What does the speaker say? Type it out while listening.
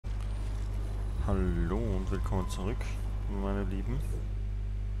Hallo und willkommen zurück, meine Lieben.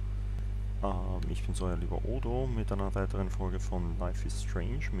 Ich bin's, euer lieber Odo, mit einer weiteren Folge von Life is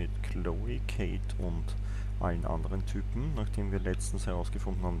Strange mit Chloe, Kate und allen anderen Typen, nachdem wir letztens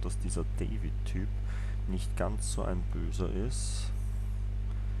herausgefunden haben, dass dieser David-Typ nicht ganz so ein Böser ist.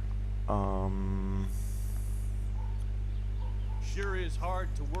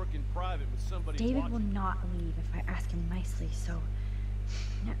 David will not leave if I ask him nicely, so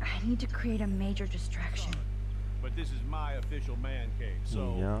I need to create a major distraction. But this is my official man cave,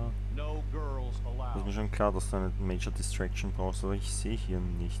 so no girls allowed. Ist mir schon klar, dass du eine Major Distraction brauchst, aber ich sehe hier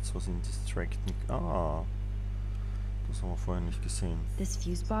nichts, was ihn distracten. Ah, das haben wir vorher nicht gesehen. This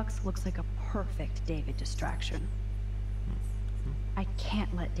fuse box looks like a perfect David distraction. I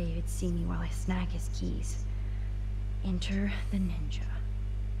can't let David see me while I snag his keys. Enter the ninja.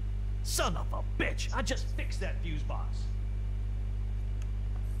 Son of a bitch! I just fixed that fuse box.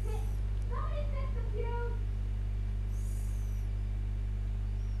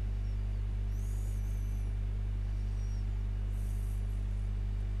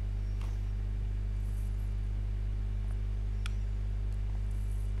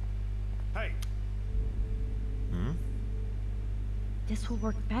 Hey. This will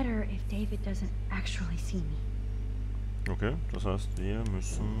work better if David doesn't actually see me. Okay, das heißt, wir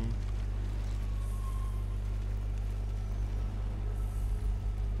müssen...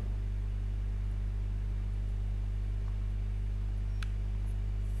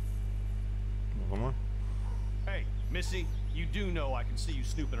 Warte mal. Hey, Missy, you do know I can see you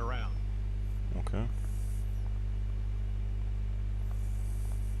snooping around. Okay.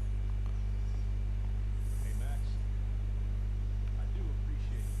 Hey, Max. I do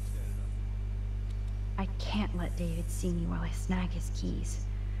appreciate you standing up. I can't let David see me while I snag his keys.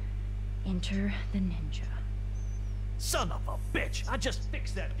 Enter the ninja. Son of a bitch! I just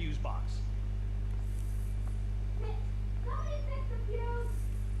fixed that fuse box.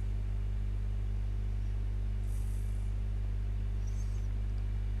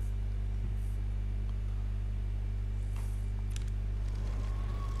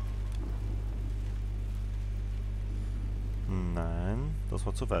 Nein, das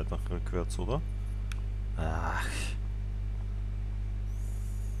war zu weit nach rückwärts, oder? Ach.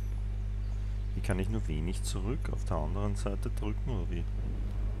 Wie kann ich nur wenig zurück auf der anderen Seite drücken, oder wie?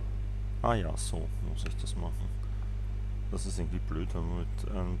 Ah ja, so muss ich das machen. Das ist irgendwie blöd, wenn man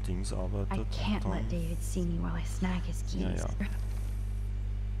mit Dings arbeitet. I can't let David see me while I snag his keys. Ja, ja.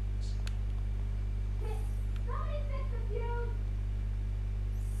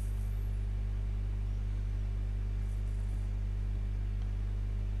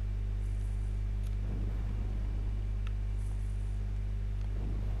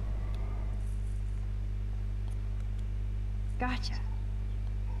 Gotcha.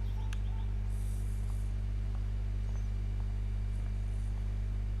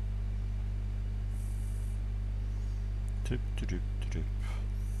 Tipp, tipp, tipp.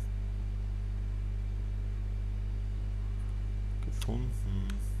 Gefunden.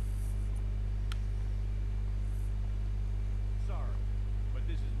 Sorry, but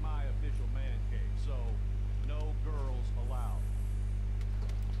this is my official man cave, so no girls allowed.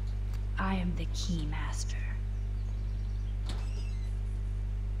 I am the key master.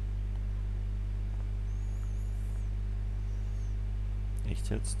 Echt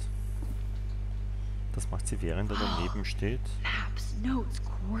jetzt? Das macht sie, während er daneben steht. Maps, notes,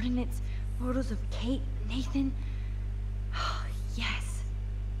 coordinates, photos of Kate, Nathan. Yes.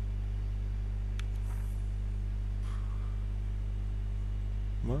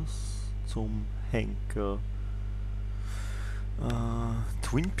 Was zum Henker?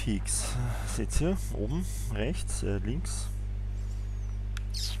 Twin Peaks. Seht ihr? Oben, rechts, links.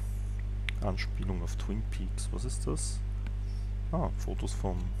 Anspielung auf Twin Peaks. Was ist das? Ah, Fotos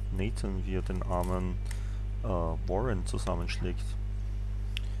von Nathan, wie er den armen Warren zusammenschlägt.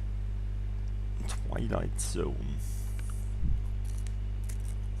 Twilight Zone.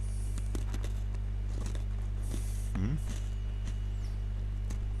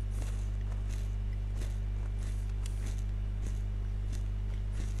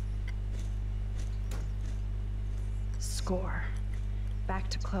 Score. Back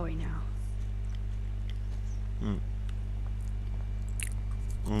to Chloe now.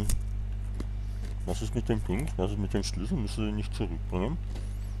 Was ist mit dem Ding? Was ist mit dem Schlüssel? Müssen wir nicht zurückbringen?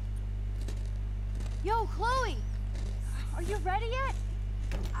 Yo, Chloe! Are you ready yet?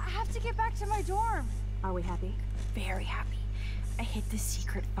 I have to get back to my dorm. Are we happy? Very happy. I hit the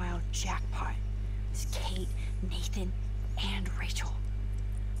secret file jackpot. It's Kate, Nathan, and Rachel.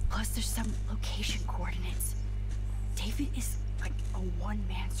 Plus there's some location coordinates. David is like a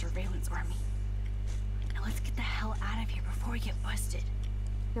one-man surveillance army. Now let's get the hell out of here before we get busted.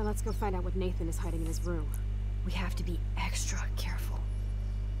 Now let's go find out what Nathan is hiding in his room. We have to be extra careful.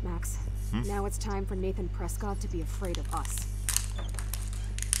 Max, now it's time for Nathan Prescott to be afraid of us.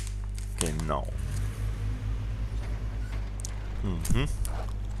 Genau. Und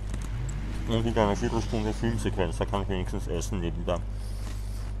wieder eine Viertelstunde Filmsequenz, da kann ich wenigstens essen nebenbei.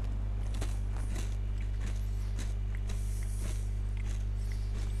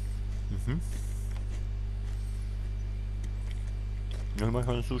 Nochmal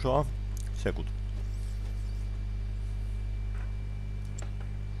keine Zuschauer? Sehr gut.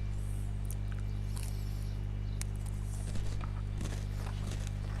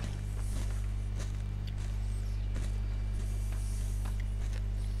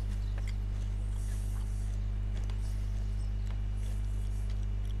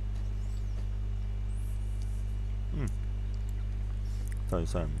 Da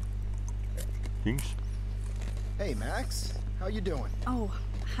ist ein Dings. Hey, Max. How you doing? Oh,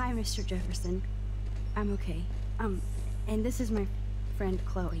 hi, Mr. Jefferson. I'm okay. And this is my friend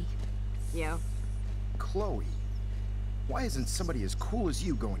Chloe. Yo. Chloe. Why isn't somebody as cool as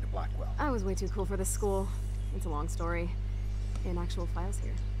you going to Blackwell? I was way too cool for this school. It's a long story. And actual files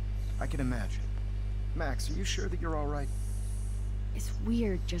here. I can imagine. Max, are you sure that you're all right? It's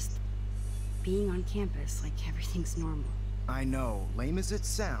weird just being on campus like everything's normal. I know. Lame as it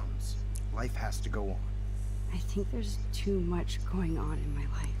sounds, life has to go on. I think there's too much going on in my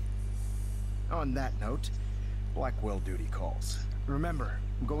life. On that note, Blackwell duty calls. Remember,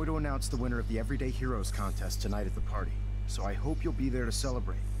 I'm going to announce the winner of the Everyday Heroes contest tonight at the party, so I hope you'll be there to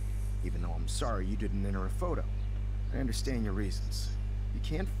celebrate, even though I'm sorry you didn't enter a photo. I understand your reasons. You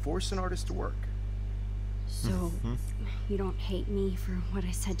can't force an artist to work. So, you don't hate me for what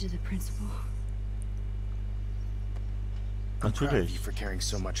I said to the principal? I'm proud of Natürlich. you for caring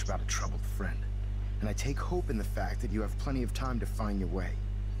so much about a troubled friend. And I take hope in the fact that you have plenty of time to find your way.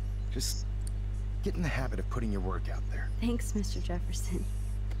 Just get in the habit of putting your work out there. Thanks, Mr. Jefferson.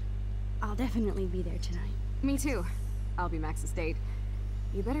 I'll definitely be there tonight. Me too. I'll be Max's date.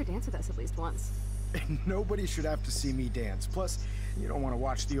 You better dance with us at least once. Nobody should have to see me dance. Plus, you don't want to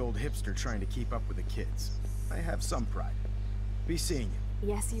watch the old hipster trying to keep up with the kids. I have some pride. Be seeing you.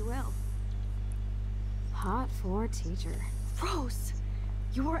 Yes, you will. Hot for teacher. Rose,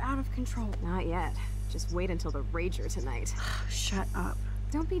 you're out of control. Not yet. Just wait until the Rager tonight. Shut up.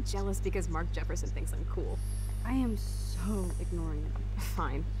 Don't be jealous because Mark Jefferson thinks I'm cool. I am so ignoring them.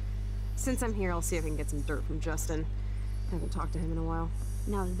 Fine. Since I'm here, I'll see if I can get some dirt from Justin. I haven't talked to him in a while.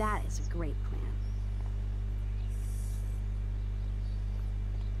 Now that is a great plan.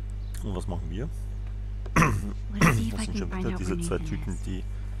 Und was machen wir? Let's see if Das I sind can schon find wieder out diese where zwei Nathan Typen, is. die...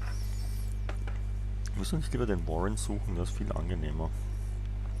 Ich muss nicht lieber den Warren suchen, das ist viel angenehmer.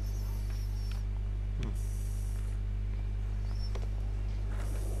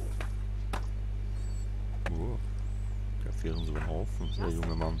 Oh, der fährt uns über den Haufen, der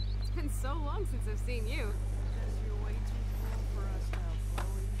junge Mann. It's been so long since I've seen you. You're way too cool for us now,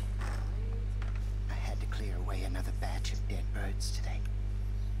 Chloe. I had to clear away another batch of dead birds today.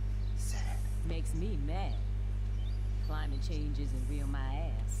 Sad. Makes me mad. Climate change isn't real my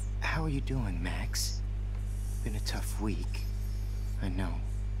ass. How are you doing, Max? Been a tough week. I know.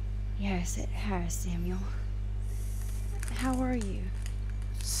 Yes, it has, Samuel. How are you?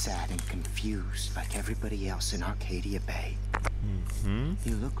 Sad and confused like everybody else in Arcadia Bay.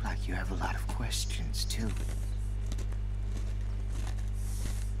 You look like you have a lot of questions, too.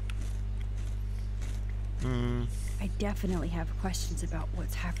 I definitely have questions about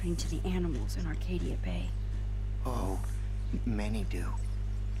what's happening to the animals in Arcadia Bay. Oh, many do.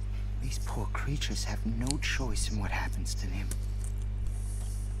 These poor creatures have no choice in what happens to them.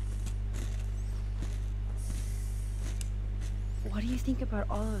 What do you think about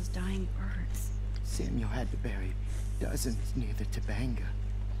all those dying birds? Samuel had to bury dozens near the Tabanga.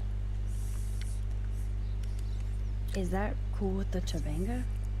 Is that cool with the Tabanga?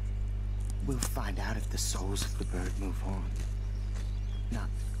 We'll find out if the souls of the bird move on. Not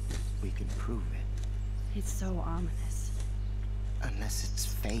that we can prove it. It's so ominous. Unless it's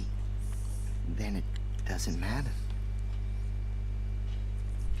fate, then it doesn't matter.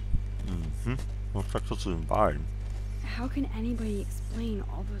 Was sagst du zu den Wahlen? How can anybody explain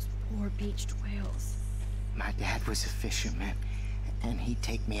all those poor beached whales? My dad was a fisherman, and he'd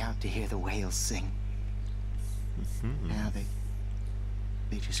take me out to hear the whales sing. Now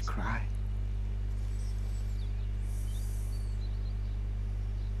they just cry.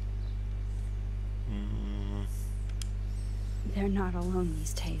 They're not alone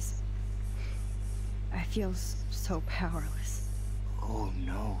these days. I feel so powerless. Oh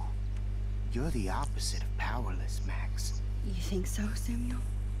no. You're the opposite of powerless, Max. You think so, Samuel?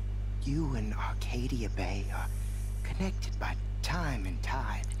 You and Arcadia Bay are connected by time and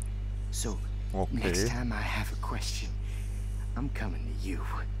tide. So, next time I have a question, I'm coming to you.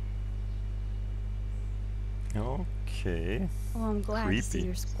 Okay. Well, I'm glad Creepy. to see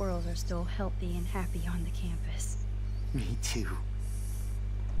your squirrels are still healthy and happy on the campus. Me too.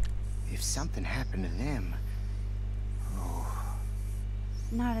 If something happened to them, oh,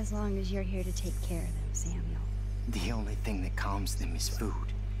 Not as long as you're here to take care of them, Samuel. the only thing that calms them is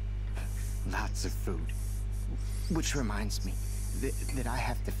food. Lots of food. Which reminds me that I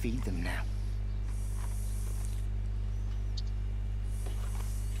have to feed them now.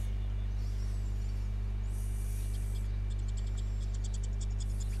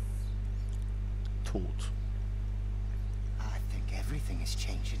 Tot. I think everything is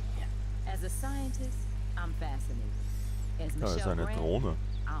changing here. As a scientist, I'm fascinated. As Da ist Michelle eine Grant, Drohne.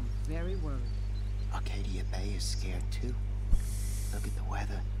 I'm very worried. Arcadia Bay is scared too. Look at the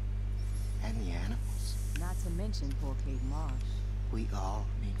weather. And the animals. Not to mention poor Kate Marsh. We all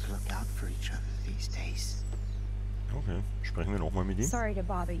need to look out for each other these days. Okay, sprechen wir nochmal mit ihm. Sorry to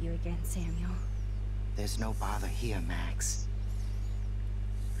bother you again, Samuel. There's no bother here, Max.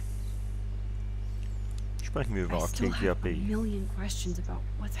 Sprechen wir über I still Arcadia have a Bay. million questions about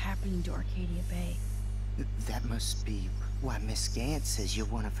what's happening to Arcadia Bay. That must be why Miss Gant says you're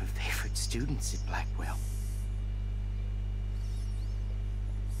one of her favorite students at Blackwell.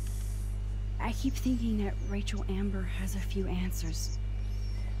 I keep thinking that Rachel Amber has a few answers.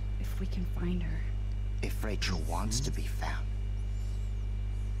 If we can find her. If Rachel wants to be found.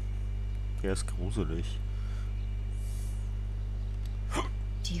 Der ist gruselig.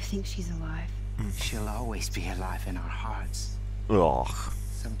 Do you think she's alive? She'll always be alive in our hearts. Ugh.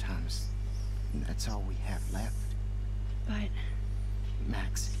 Sometimes that's all we have left. But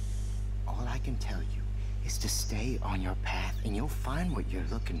Max, all I can tell you is to stay on your path and you'll find what you're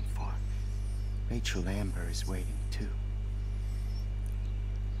looking for. Rachel Amber is waiting too.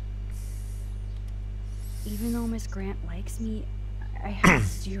 even though Miss Grant likes me, I have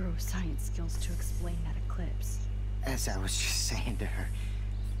zero science skills to explain that eclipse. As I was just saying to her,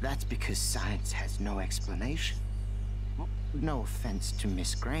 that's because science has no explanation. Well, no offense to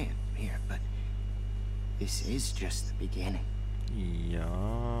Miss Grant here, but this is just the beginning.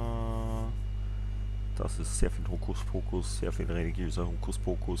 Ja, das ist sehr viel Hokuspokus, sehr viel religiöser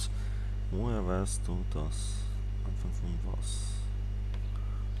Hokuspokus. Woher weißt du das? Anfang von was?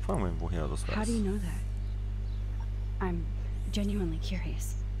 Fragen wir ihn, woher er das weiß. How do you know that? I'm genuinely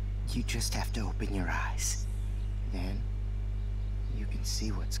curious. You just have to open your eyes. Then you can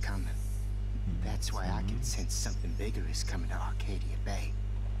see what's coming. That's why I can sense something bigger is coming to Arcadia Bay.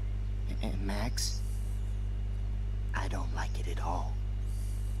 And Max, I don't like it at all.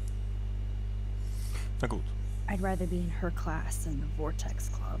 Na gut. I'd rather be in her class than the Vortex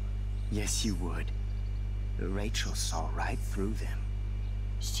Club. Yes, you would. Rachel saw right through them.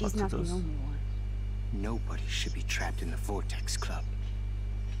 She's not the only one. Nobody should be trapped in the Vortex Club.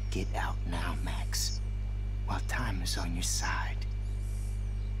 Get out now, Max, while time is on your side.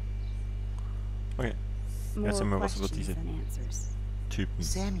 Okay, More erzähl mal was über questions diese than answers. Typen.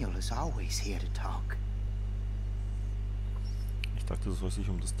 Samuel is always here to talk. Ich dachte, das soll sich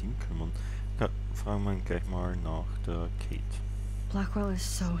um das Team kümmern. Ja, fragen wir ihn gleich mal nach der Kate. Blackwell is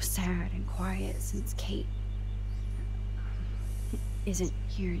so sad and quiet since Kate isn't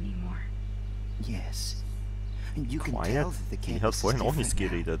here anymore. Yes. And you can Quiet? tell that the Die hat campus is vorhin auch nichts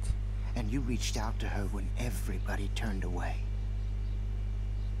different now. geredet. And you reached out to her when everybody turned away.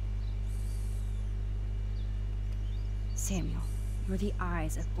 Samuel, you're the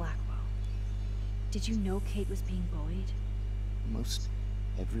eyes of Blackwell. Did you know Kate was being bullied? Most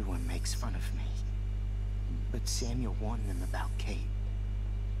everyone makes fun of me. But Samuel warned them about Kate.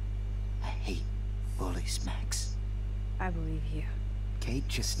 I hate bullies, Max. I believe you. Kate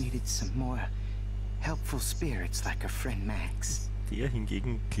just needed some more helpful spirits like her friend Max. Der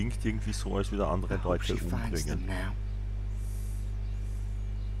hingegen klingt irgendwie so, als würde er andere I hope Leute she finds them umbringen. now.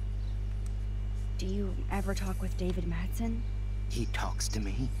 Do you ever talk with David Madsen? He talks to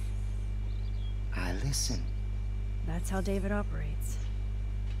me. I listen. That's how David operates.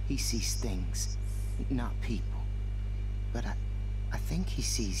 He sees things, not people. But I think he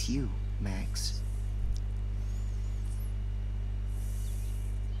sees you, Max.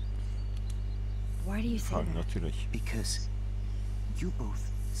 Why do you say Fragen that? natürlich. Because you both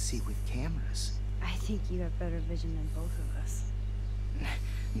see with cameras. I think you have better vision than both of us.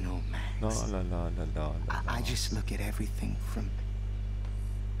 No, La Max. la la la la la. I just look at everything from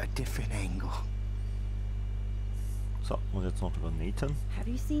a different angle. So, und jetzt noch über Nathan. Have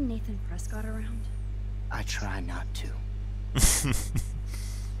you seen Nathan Prescott around? I try not to.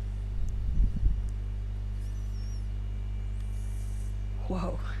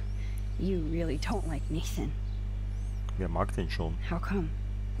 Whoa, you really don't like Nathan. Wer mag den schon? How come?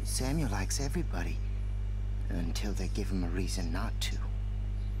 Samuel likes everybody. Until they give him a reason not to.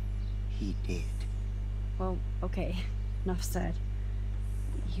 He did. Well, okay, enough said.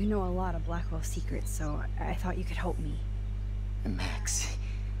 You know a lot of Blackwell secrets, so I thought you could help me. Max,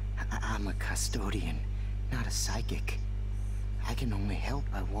 I'm a custodian, not a psychic. I can only help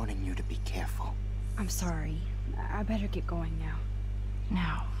by warning you to be careful. I'm sorry. I better get going now.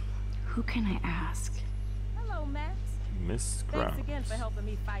 Now, who can I ask? Hello, Max. Miss Grant. Thanks again for helping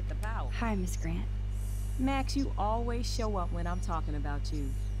me fight the power. Hi, Miss Grant. Max, you always show up when I'm talking about you.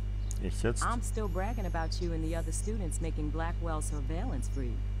 Ich jetzt? I'm still bragging about you and the other students making Blackwell surveillance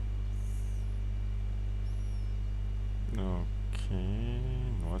free. Okay,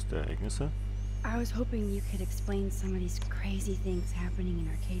 neueste Ereignisse. I was hoping you could explain some of these crazy things happening in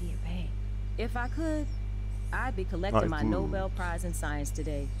Arcadia Bay. If I could, I'd be collecting my Nobel Prize in Science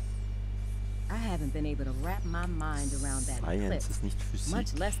today. I haven't been able to wrap my mind around that Science eclipse, ist nicht Physik.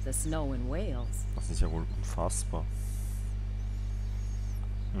 much less the snow in Wales. Das ist ja wohl unfassbar.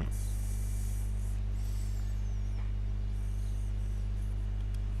 Hm.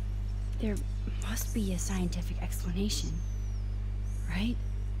 There must be a scientific explanation, right?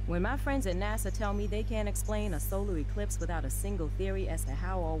 When my friends at NASA tell me they can't explain a solar eclipse without a single theory as to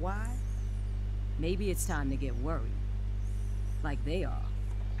how or why, maybe it's time to get worried. Like they are.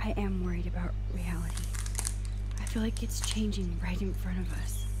 I am worried about reality. I feel like it's changing right in front of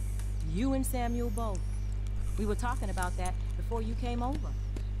us. You and Samuel both. We were talking about that before you came over.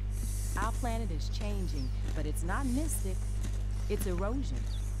 Our planet is changing, but it's not mystic. It's erosion.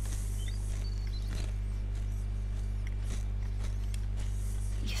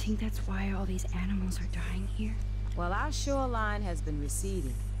 You think that's why all these animals are dying here? Well, our shoreline has been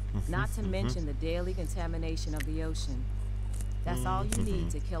receding, not to mention the daily contamination of the ocean. That's all you need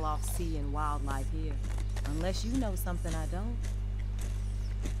to kill off sea and wildlife here. Unless you know something I don't.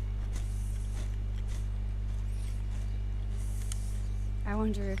 I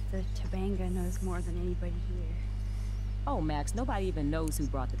wonder if the Tobanga knows more than anybody here. Oh, Max, nobody even knows who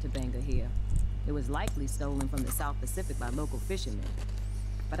brought the Tobanga here. It was likely stolen from the South Pacific by local fishermen.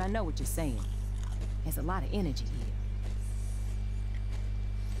 But I know what you're saying. There's a lot of energy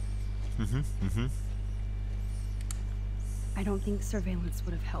here. I don't think surveillance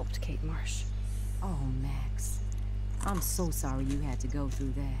would have helped, Kate Marsh. Oh, Max. I'm so sorry you had to go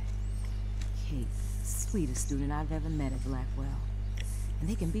through that. Kate, sweetest student I've ever met at Blackwell. And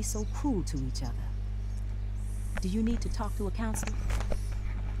they can be so cruel to each other. Do you need to talk to a counselor?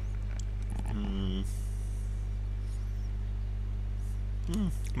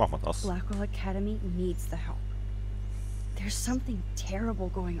 Machen wir das. Blackwell Academy needs the help. There's something terrible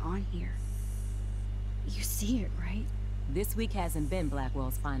going on here. You see it, right? This week hasn't been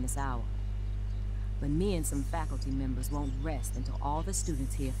Blackwell's finest hour. But me and some faculty members won't rest until all the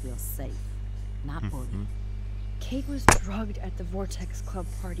students here feel safe, not bullied. Kate was drugged at the Vortex Club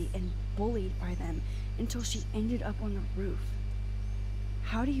party and bullied by them until she ended up on the roof.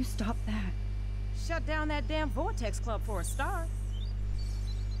 How do you stop that? Shut down that damn Vortex Club for a start.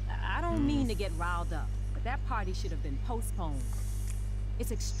 I don't mean to get riled up, but that party should have been postponed.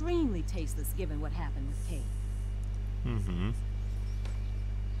 It's extremely tasteless given what happened with Kate.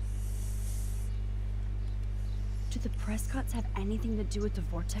 Do the Prescotts have anything to do with the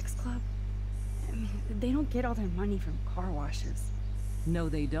Vortex Club? I mean, they don't get all their money from car washes. No,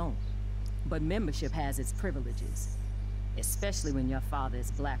 they don't. But membership has its privileges. Especially when your father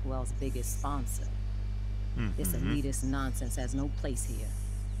is Blackwell's biggest sponsor. This elitist nonsense has no place here.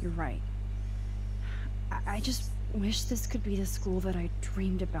 You're right. I just wish this could be the school that I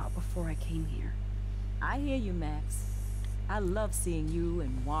dreamed about before I came here. I hear you, Max. I love seeing you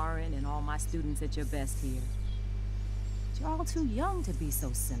and Warren and all my students at your best here. But you're all too young to be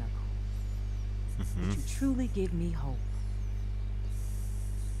so cynical. But you truly give me hope.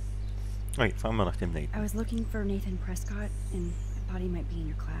 Okay, fragen wir nach dem Nathan. I was looking for Nathan Prescott, and I thought he might be in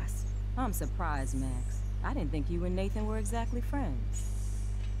your class. I'm surprised, Max. I didn't think you and Nathan were exactly friends.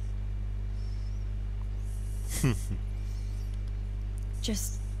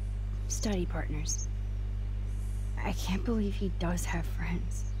 Just study partners. I can't believe he does have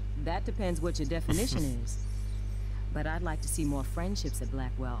friends. That depends what your definition is. But I'd like to see more friendships at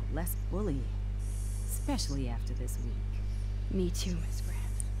Blackwell, less bullying. Especially after this week. Me too, Miss Grant.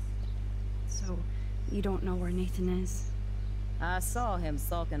 So, you don't know where Nathan is? I saw him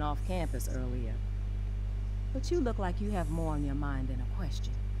sulking off campus earlier. But you look like you have more on your mind than a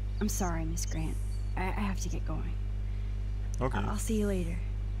question. I'm sorry, Miss Grant. I have to get going. Okay. I'll see you later.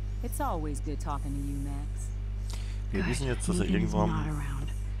 It's always good talking to you, Max. Wir wissen jetzt, dass Nathan's irgendwo not am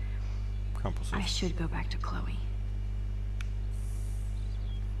around. Campus I ist. should go back to Chloe.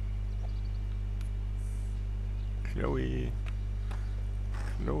 Chloe.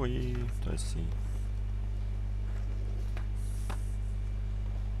 Chloe. Da ist sie.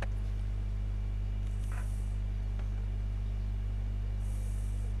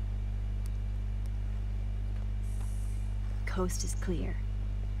 Coast is clear.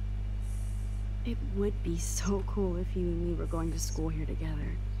 It would be so cool if you and me were going to school here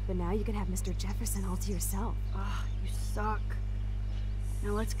together. But now you can have Mr. Jefferson all to yourself. Ah, you suck.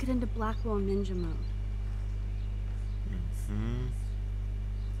 Now let's get into Blackwell Ninja mode. Mhm.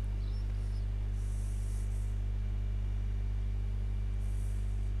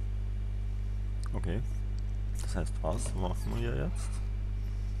 Okay. Das heißt, was machen wir jetzt?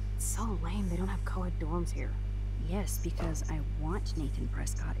 It's so lame they don't have co-ed dorms here. Yes, because I want Nathan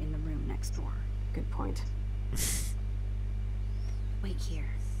Prescott in the room next door. Good point. Wait here.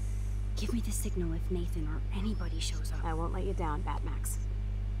 Give me the signal if Nathan or anybody shows up. I won't let you down, Batmax.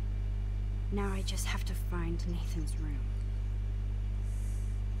 Now I just have to find Nathan's room.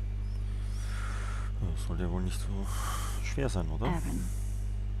 Das soll ja wohl nicht so schwer sein, oder? Evan.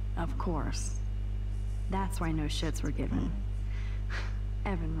 Of course. That's why no shits were given.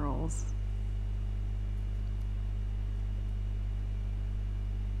 Evan rolls.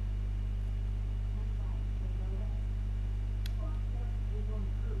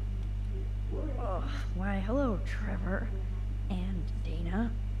 Oh, why, hello, Trevor. And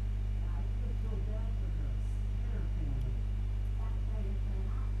Dana.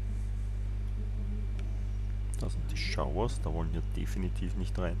 Da sind die Showers, da wollen wir definitiv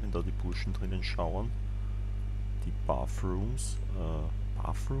nicht rein, wenn da die Burschen drinnen showern. Die Bathrooms,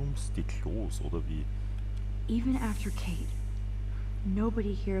 Bathrooms? Die Klos, oder wie? Even after Kate,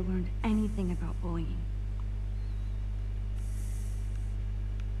 nobody here learned anything about bullying.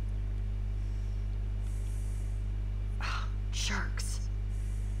 Ah, jerks.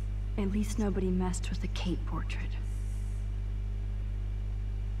 At least nobody messed with the Kate portrait.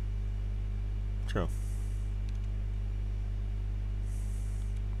 Tja.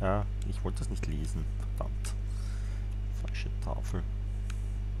 Ja, ich wollte das nicht lesen. Verdammt. Falsche Tafel.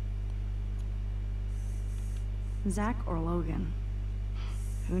 Zach or Logan?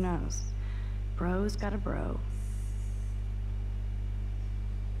 Who knows? Bro's got a bro.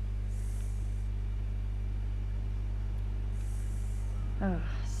 Ugh,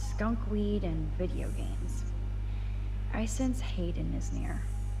 skunk weed and video games. I sense Hayden is near.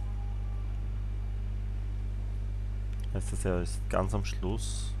 Heißt das, er ist ganz am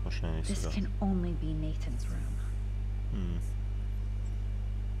Schluss? Wahrscheinlich This sogar. can only be Nathan's room. Hm.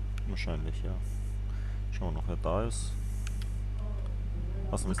 Wahrscheinlich, ja. Schauen wir noch, wer da ist.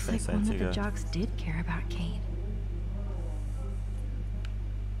 Außerdem ist Looks like das one of the einzige. jocks did care about Kate.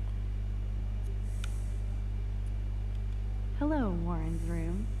 Hello, Warren's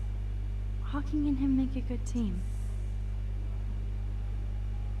room. Hawking and him make a good team.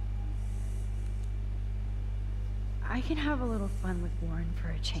 I can have a little fun with Warren for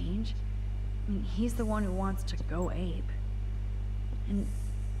a change. I mean, he's the one who wants to go ape. And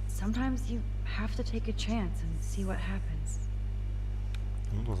sometimes you have to take a chance and see what happens.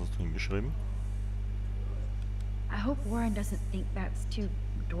 Und was hast du hingeschrieben? I hope Warren doesn't think that's too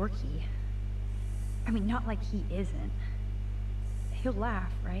dorky. I mean, not like he isn't. He'll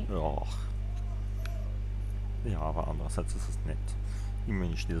laugh, right? Ja. Ja, aber andererseits ist es nett.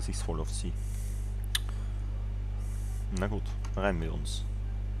 Immerhin steht er sich voll auf sie. Na gut, rein mit uns.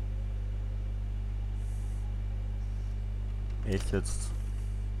 Echt jetzt?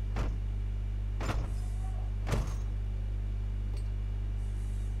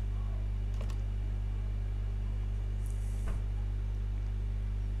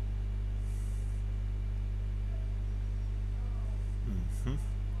 Mhm.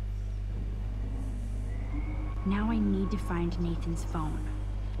 Now I need to find Nathan's phone.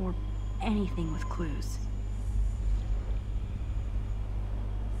 Or anything with clues.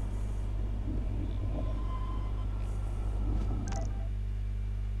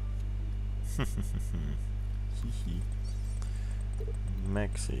 Hihi.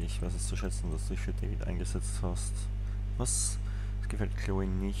 Max, ich weiß es zu schätzen, dass du dich für David eingesetzt hast. Was? Es gefällt Chloe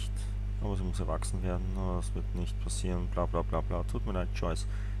nicht, aber sie muss erwachsen werden, das wird nicht passieren, bla bla bla bla. Tut mir leid, Joyce,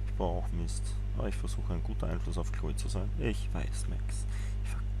 ich baue auch Mist, aber ich versuche ein guter Einfluss auf Chloe zu sein. Ich weiß, Max. Ich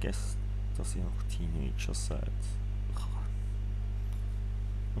vergesse, dass ihr noch Teenager seid.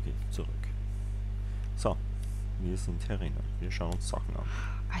 Okay, zurück. So, Wir sind herinnen. Wir schauen uns Sachen an.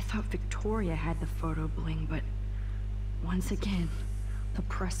 I thought Victoria had the photo bling, but once again, the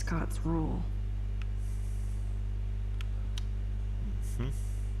Prescotts rule.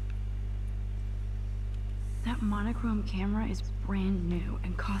 That monochrome camera is brand new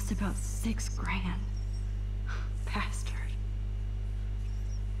and cost about $6 grand. Bastard.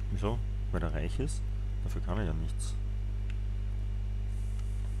 Wieso? Weil er reich ist? Dafür kann er ja nichts.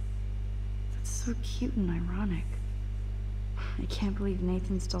 That's so cute and ironic. I can't believe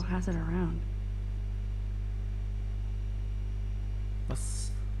Nathan still has it around. Was?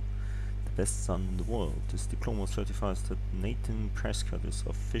 The best son in the world. This diploma certifies that Nathan Prescott is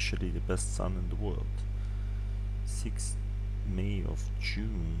officially the best son in the world. 6th May of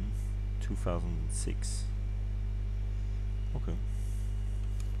June 2006. Okay.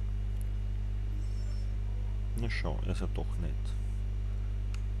 Na schau, er ist ja doch nett.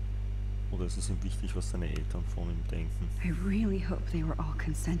 Oder ist es ihm wichtig, was seine Eltern von ihm denken? I really hope they were all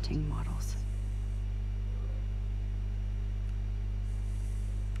consenting models.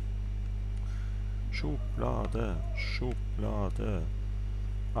 Schublade, Schublade.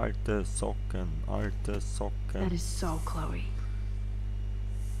 Alte Socken, alte Socken. That is so Chloe.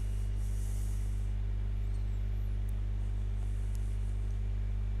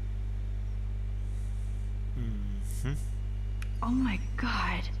 Oh my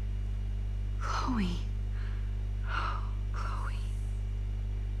god. Chloe. Oh, Chloe.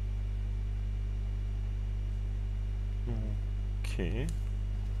 Okay.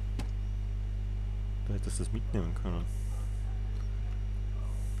 Du hättest das mitnehmen können.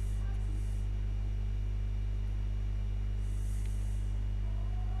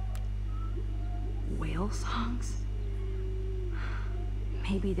 Whale songs?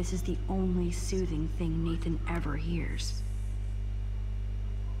 Maybe this is the only soothing thing Nathan ever hears.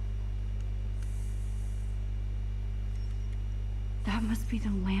 That must be the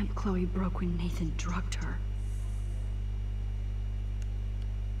lamp Chloe broke when Nathan drugged her.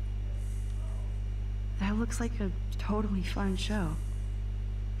 That looks like a totally fun show.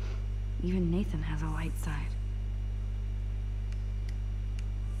 Even Nathan has a light side.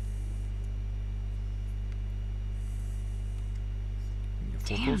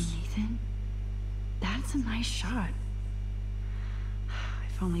 Damn, Nathan. That's a nice shot.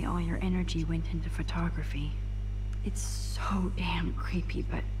 If only all your energy went into photography. It's so damn creepy,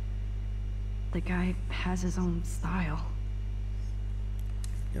 but the guy has his own style.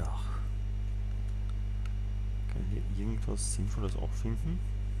 Ja. Kann hier irgendwas Sinnvolles auch finden?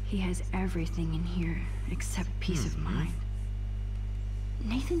 He has everything in here except peace of mind.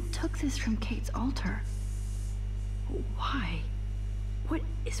 Nathan took this from Kate's altar. Why? What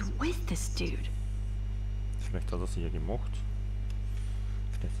is with this dude? Vielleicht hat er sie ja gemocht.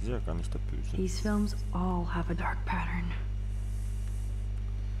 Vielleicht ist er ja gar nicht der Böse. These films all have a dark pattern.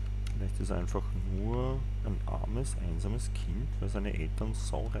 Vielleicht ist er einfach nur ein armes, einsames Kind, weil seine Eltern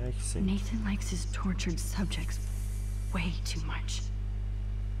saureich sind. Nathan likes his tortured subjects way too much.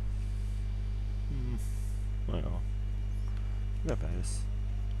 Naja. Wer weiß.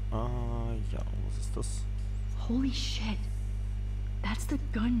 Ah, ja, was ist das? Holy shit. That's the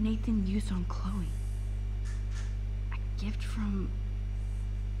gun Nathan used on Chloe. A gift from...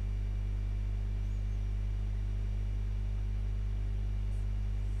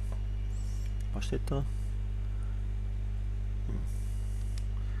 Was steht da?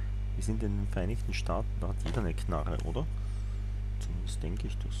 Wir sind in den Vereinigten Staaten, da hat jeder eine Knarre, oder? Zumindest denke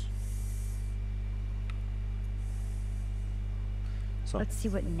ich das. So. Let's see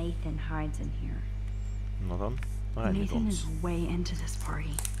what Nathan hides in here. Na dann, rein mit Nathan uns. is way into this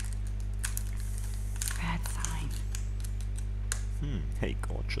party. Bad sign. Hey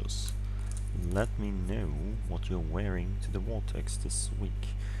gorgeous. Let me know what you're wearing to the Vortex this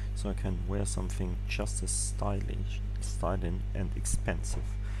week, so I can wear something just as stylish and expensive.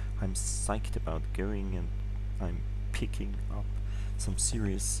 I'm psyched about going, and I'm picking up some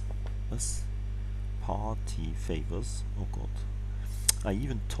serious party favors. Oh god. I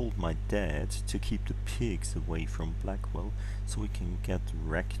even told my dad to keep the pigs away from Blackwell so we can get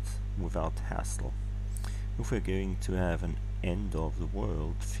wrecked without hassle. If we're going to have an end of the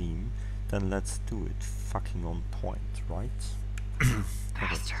world theme, then let's do it fucking on point, right?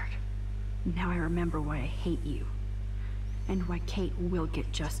 Bastard. Now I remember why I hate you. And why Kate will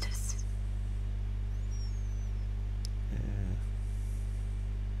get justice.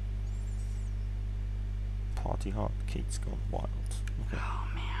 Party hard, Kate's gone wild. Okay. Oh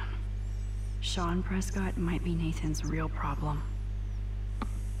man. Sean Prescott might be Nathan's real problem.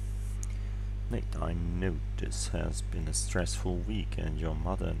 Nate, I know this has been a stressful week, and your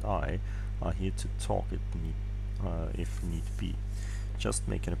mother and I are here to talk it if need be. Just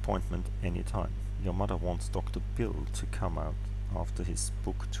make an appointment anytime. Your mother wants Dr. Bill to come out after his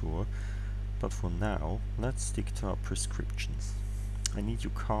book tour, but for now, let's stick to our prescriptions. I need you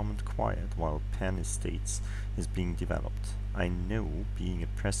calm and quiet while Penn Estates is being developed. I know being a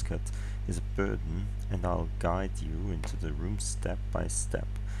Prescott is a burden, and I'll guide you into the room step by step,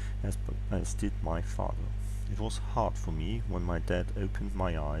 as did my father. It was hard for me when my dad opened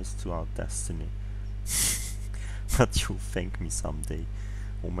my eyes to our destiny. But you'll thank me someday.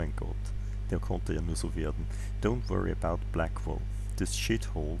 Oh mein Gott, der konnte ja nur so werden. Don't worry about Blackwell. This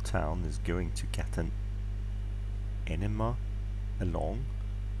shithole town is going to get an enema along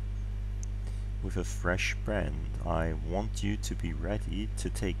with a fresh brand. I want you to be ready to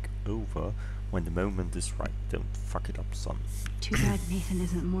take over when the moment is right. Don't fuck it up, son. Too bad Nathan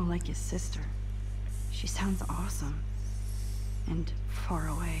isn't more like his sister. She sounds awesome. And far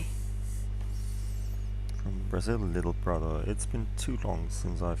away. From Brazil, little brother. It's been too long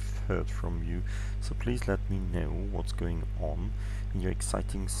since I've heard from you, so please let me know what's going on in your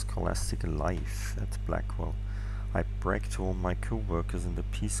exciting scholastic life at Blackwell. I brag to all my co-workers in the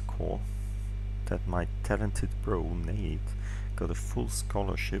Peace Corps that my talented bro, Nate, got a full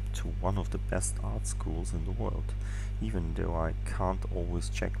scholarship to one of the best art schools in the world. Even though I can't always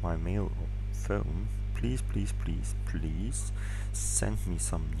check my mail or phone, please, please, please, please send me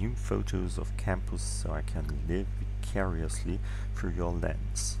some new photos of campus so I can live vicariously through your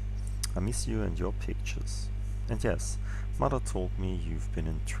lens. I miss you and your pictures. And yes, Mother told me you've been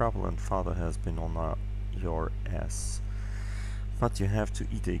in trouble and Father has been on your ass. But you have to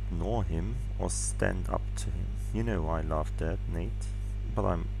either ignore him or stand up to him. You know I love Dad, Nate, but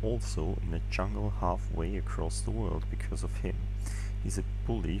I'm also in a jungle halfway across the world because of him. He's a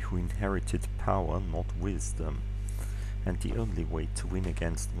bully who inherited power, not wisdom. And the only way to win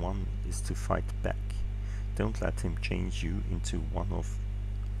against one is to fight back. Don't let him change you into one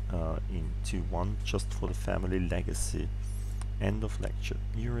just for the family legacy. End of lecture.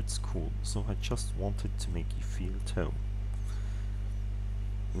 You're at school, so I just wanted to make you feel at home.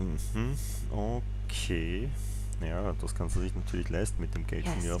 Okay. Ja, das kann sie sich natürlich leisten mit dem Geld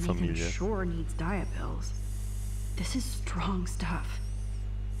von ihrer Familie. Nathan sure needs diet pills. This is strong stuff.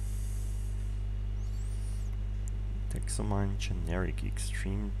 Dexamine generic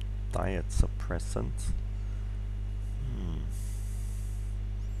extreme diet suppressant.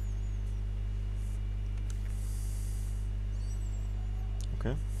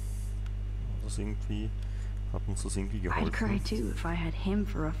 Okay. Das irgendwie hat uns das irgendwie geholfen. I'd cry too if I had him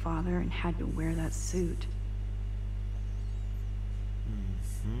for a father and had to wear that suit.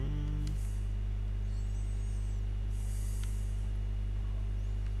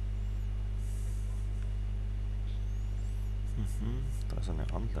 Da ist eine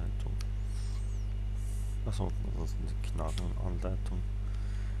Anleitung. Achso, das ist eine Gnadenanleitung.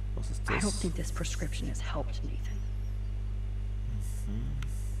 Was ist das? I don't think this prescription has helped Nathan.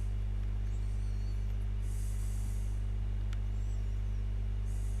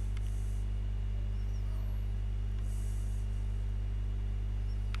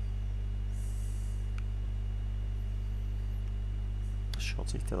 Was schaut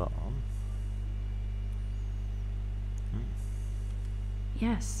sich der da an?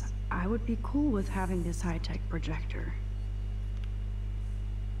 Yes, I would be cool with having this high-tech projector.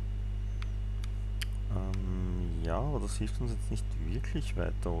 Ja, aber das hilft uns jetzt nicht wirklich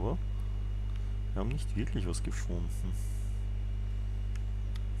weiter, oder? Wir haben nicht wirklich was gefunden.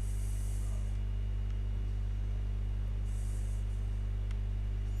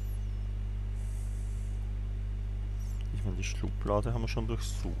 Ich meine, die Schublade haben wir schon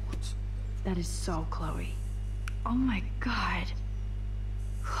durchsucht. That is so Chloe. Oh my God.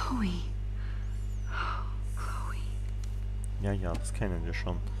 Chloe. Oh, Chloe. Ja, ja, das kennen wir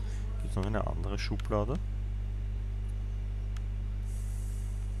schon. Gibt es noch eine andere Schublade?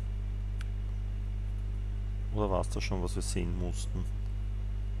 Oder war es das schon, was wir sehen mussten?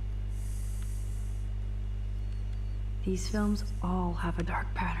 These films all have a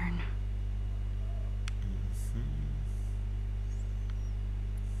dark pattern.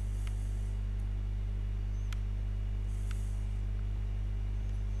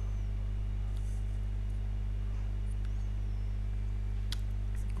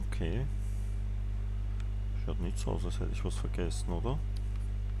 Okay. Schaut nicht so aus, als hätte ich was vergessen, oder?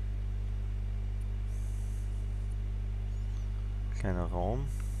 Kleiner Raum.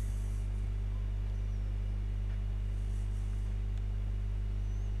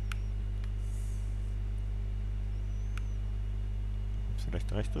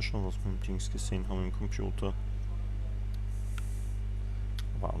 Vielleicht reicht das schon, was wir im Dings gesehen haben im Computer.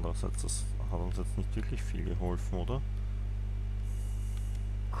 Aber andererseits, das hat uns jetzt nicht wirklich viel geholfen, oder?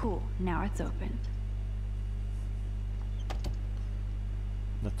 Cool, now it's opened.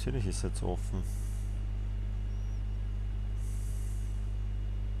 Natürlich ist es jetzt offen.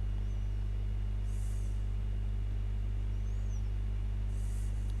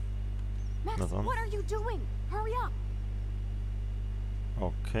 Max, Na dann. what are you doing? Hurry up!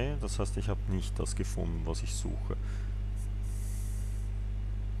 Okay, das heißt, ich habe nicht das gefunden, was ich suche.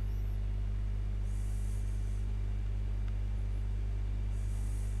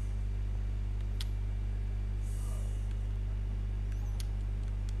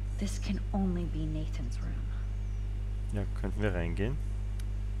 This can only be Nathan's room. Ja, könnten wir reingehen?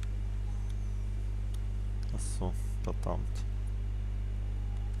 Ach so, verdammt.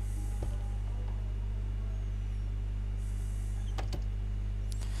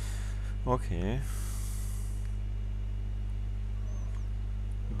 Okay.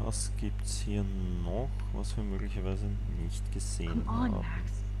 Was gibt's hier noch, was wir möglicherweise nicht gesehen Come on, haben?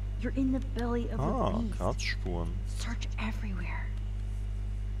 Max. You're in the belly of a beast. Kratzspuren. Search everywhere.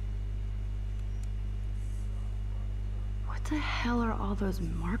 What the hell are all those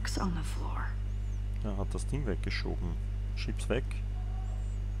marks on the floor? Er hat das Ding weggeschoben. Schieb's weg.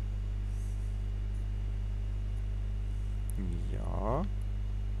 Ja.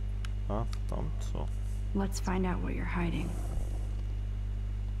 Ah, verdammt, so. Let's find out what you're hiding.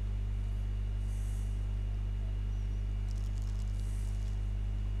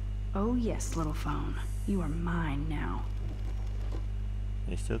 Oh yes, little phone. You are mine now.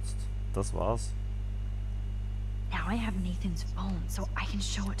 Echt jetzt? Das war's? Now I have Nathan's phone, so I can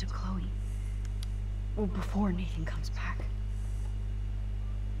show it to Chloe. Well, before Nathan comes back.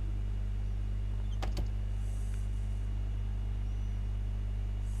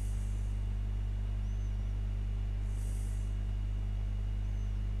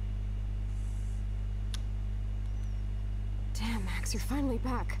 Damn, Max, you're finally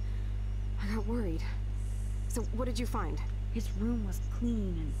back. I got worried. So, what did you find? His room was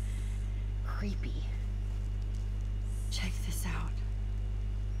clean and creepy. Check this out.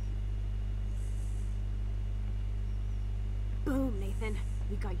 Boom, Nathan.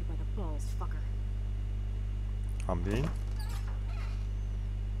 We got you by the balls, fucker. Haben wir ihn?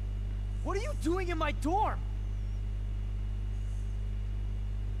 What are you doing in my dorm?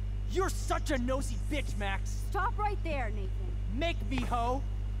 You're such a nosy bitch, Max. Stop right there, Nathan. Make me, ho.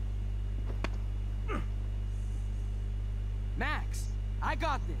 Max, I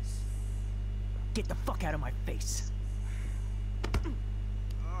got this. Get the fuck out of my face.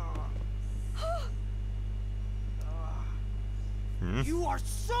 You are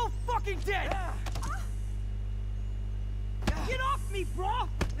so fucking dead! Get off me, bro!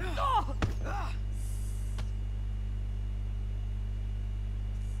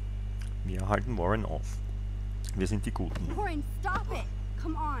 Wir halten Warren auf. Wir sind die Guten. Warren, stop it!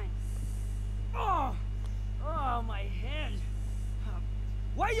 Come on. Oh, my head.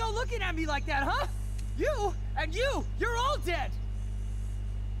 Why are y'all looking at me like that, huh? You and you're all dead!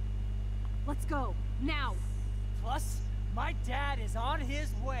 Let's go, now. Plus, my dad is on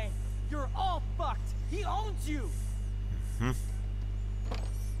his way. You're all fucked. He owns you.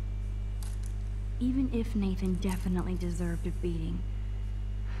 Even if Nathan definitely deserved a beating,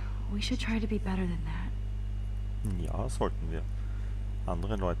 we should try to be better than that. Ja, sollten wir.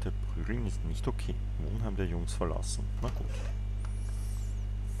 Andere Leute prügeln ist nicht okay. Wohnheim der Jungs verlassen. Na gut.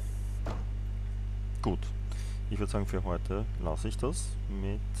 Gut. Ich würde sagen, für heute lasse ich das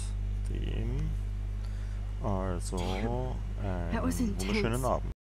mit dem. Also, einen wunderschönen Abend.